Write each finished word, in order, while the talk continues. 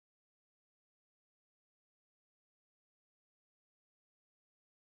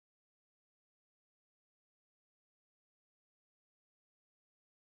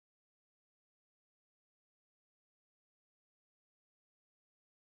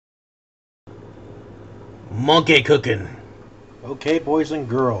Monkey cooking. Okay, boys and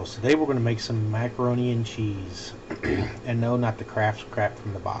girls, today we're going to make some macaroni and cheese. And no, not the Kraft crap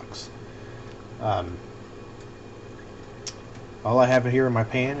from the box. All I have here in my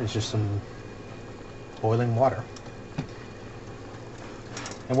pan is just some boiling water.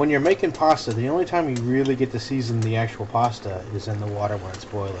 And when you're making pasta, the only time you really get to season the actual pasta is in the water when it's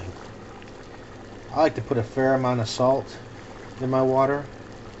boiling. I like to put a fair amount of salt in my water.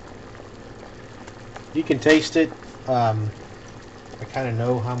 You can taste it. I kind of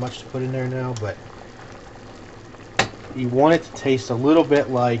know how much to put in there now, but you want it to taste a little bit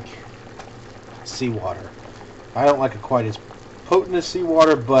like seawater. I don't like it quite as potent as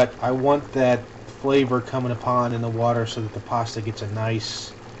seawater, but I want that flavor coming upon in the water so that the pasta gets a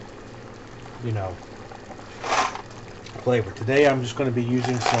nice, flavor. Today I'm just going to be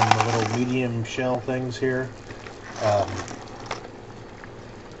using some little medium shell things here. I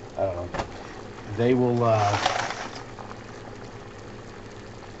don't know. They will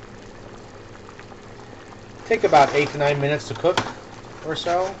take about 8 to 9 minutes to cook or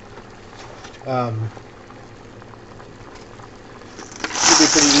so. Should be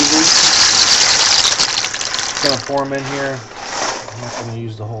pretty easy. Just gonna pour them in here. I'm not gonna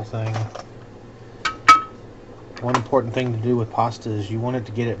use the whole thing. One important thing to do with pasta is you want it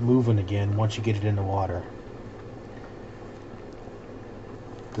to get it moving again once you get it in the water.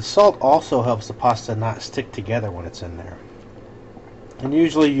 The salt also helps the pasta not stick together when it's in there. And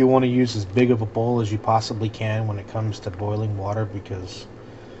usually you want to use as big of a bowl as you possibly can when it comes to boiling water, because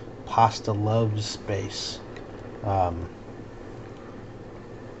pasta loves space.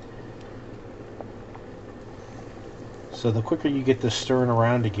 So the quicker you get this stirring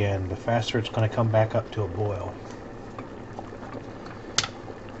around again, the faster it's going to come back up to a boil.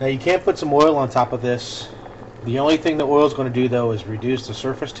 Now you can put some oil on top of this. The only thing the oil is going to do, though, is reduce the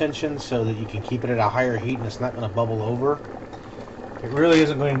surface tension so that you can keep it at a higher heat and it's not going to bubble over. It really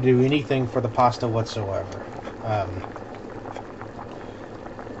isn't going to do anything for the pasta whatsoever.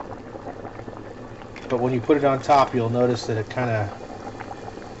 But when you put it on top, you'll notice that it kind of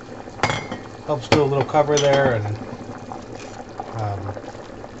helps do a little cover there, and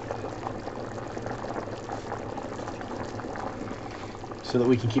so that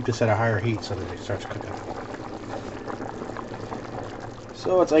we can keep this at a higher heat so that it starts cooking.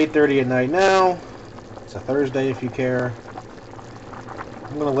 So it's 8:30 at night now. It's a Thursday if you care.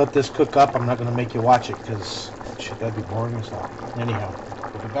 I'm going to let this cook up. I'm not going to make you watch it because shit, that'd be boring as hell. Anyhow,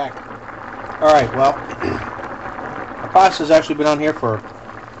 we'll be back. Alright, well, the pasta's actually been on here for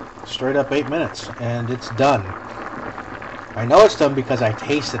straight up 8 minutes, and it's done. I know it's done because I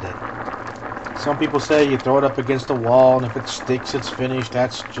tasted it. Some people say you throw it up against the wall, and if it sticks, it's finished.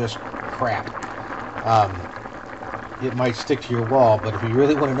 That's just crap. It might stick to your wall, but if you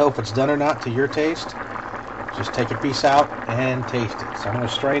really want to know if it's done or not to your taste, just take a piece out and taste it. So I'm going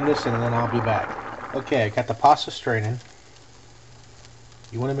to strain this and then I'll be back. Okay, I got the pasta straining.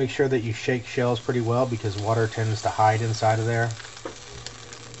 You want to make sure that you shake shells pretty well because water tends to hide inside of there.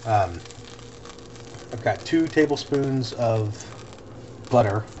 I've got 2 tablespoons of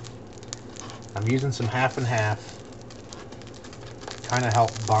butter. I'm using some half and half. Kind of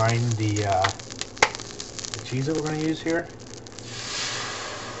help bind the cheese that we're going to use here.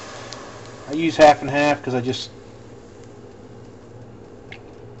 I use half and half because I just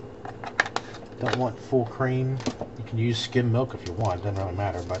don't want full cream. You can use skim milk if you want, doesn't really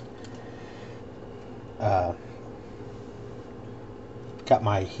matter, but got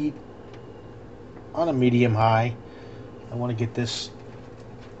my heat on a medium high. I want to get this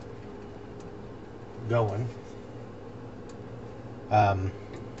going. I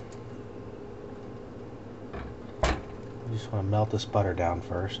just want to melt this butter down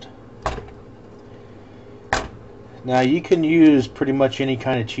first. Now you can use pretty much any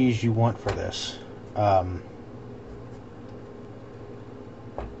kind of cheese you want for this.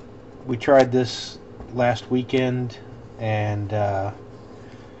 We tried this last weekend, and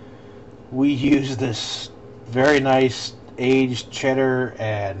we used this very nice aged cheddar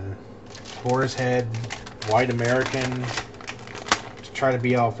and Boar's Head white American to try to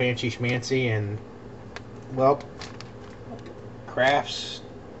be all fancy schmancy, and well, Kraft's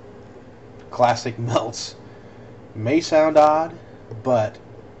classic melts. May sound odd, but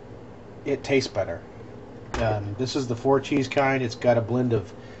it tastes better. This is the 4 cheese kind. It's got a blend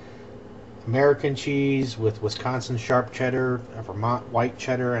of American cheese with Wisconsin sharp cheddar, a Vermont white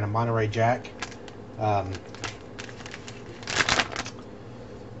cheddar, and a Monterey Jack. I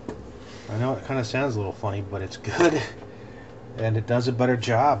know it kind of sounds a little funny, but it's good, and it does a better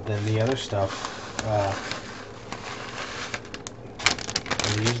job than the other stuff. I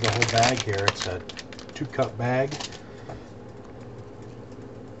use the whole bag here. It's a 2-cup bag.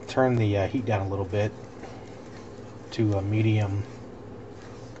 Turn the heat down a little bit to a medium,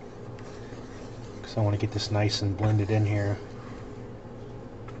 because I want to get this nice and blended in here.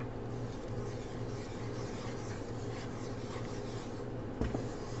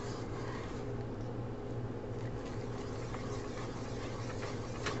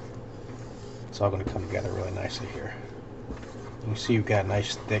 It's all going to come together really nicely here. You see you've got a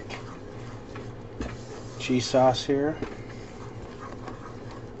nice thick cheese sauce here.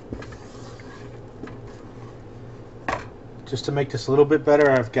 Just to make this a little bit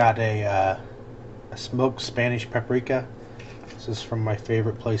better, I've got a smoked Spanish paprika. This is from my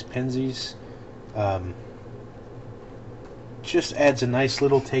favorite place, Penzi's. Just adds a nice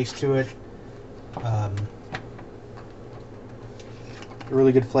little taste to it.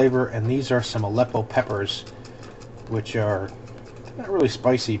 Really good flavor. And these are some Aleppo peppers, which are not really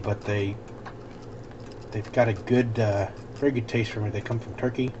spicy, but they've got a good, very good taste for me. They come from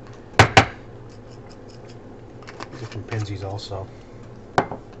Turkey. These are from Penzi's also.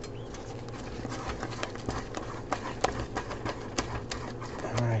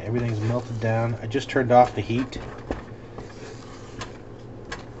 Alright, everything's melted down. I just turned off the heat.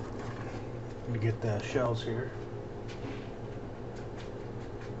 Let me get the shells here.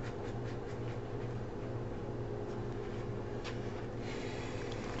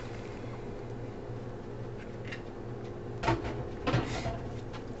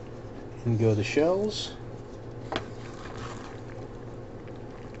 In go the shells.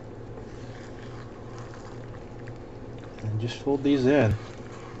 And just fold these in.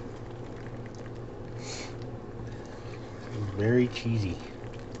 Very cheesy.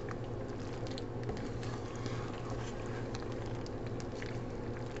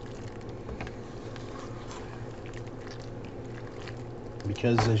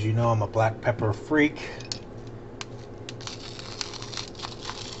 Because, as you know, I'm a black pepper freak.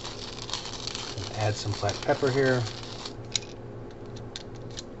 Add some black pepper here.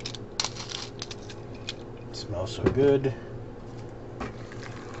 It smells so good.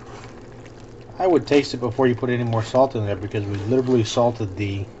 I would taste it before you put any more salt in there, because we literally salted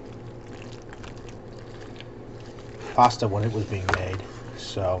the pasta when it was being made.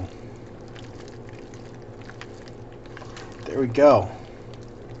 So there we go.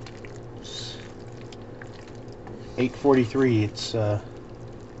 It's 8:43. It's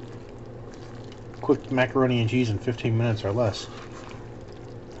cooked macaroni and cheese in 15 minutes or less.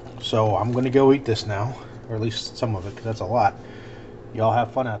 So I'm going to go eat this now, or at least some of it, because that's a lot. Y'all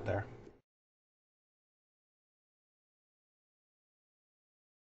have fun out there.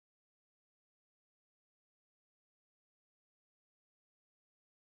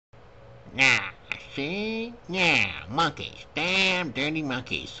 Nah, see? Yeah, monkeys. Damn dirty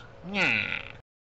monkeys. Nah.